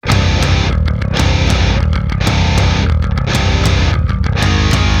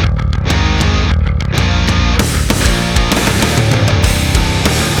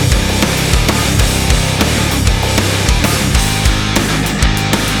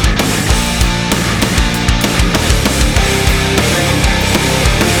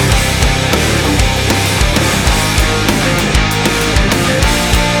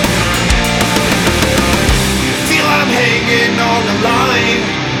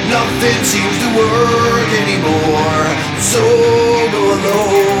nothing seems to work anymore, so go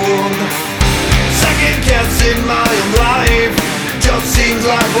alone. Second guessing my own life just seems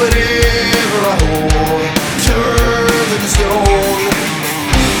like whatever I hold turns into stone.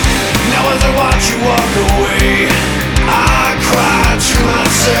 Now as I watch you walk away, I cry to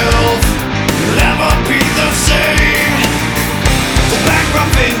myself, never be the same. Pull back my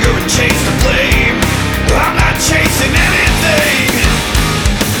finger and chase the flame. I'm not chasing anything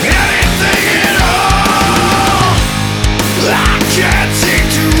at all. I can't seem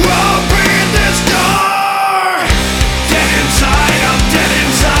to open this door. Dead inside, I'm dead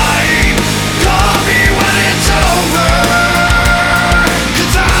inside. Call me when it's over,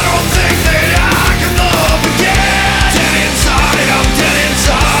 'cause I don't think that I can love again. Dead inside, I'm dead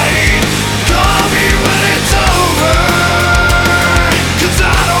inside. Call me when it's over, 'cause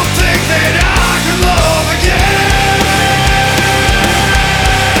I don't think that I can love again.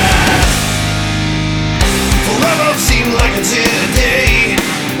 Forever seemed like it's in a day,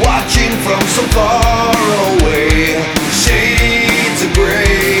 watching from so far away, shades of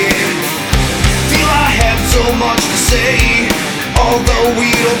gray. Feel I have so much to say, although we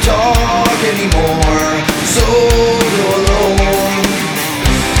don't talk anymore, so go alone.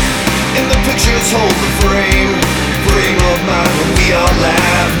 And the pictures hold the frame of mine when we all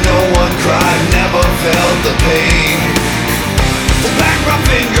laughed. No one cried, never felt the pain. Pull back my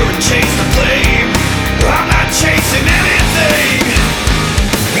finger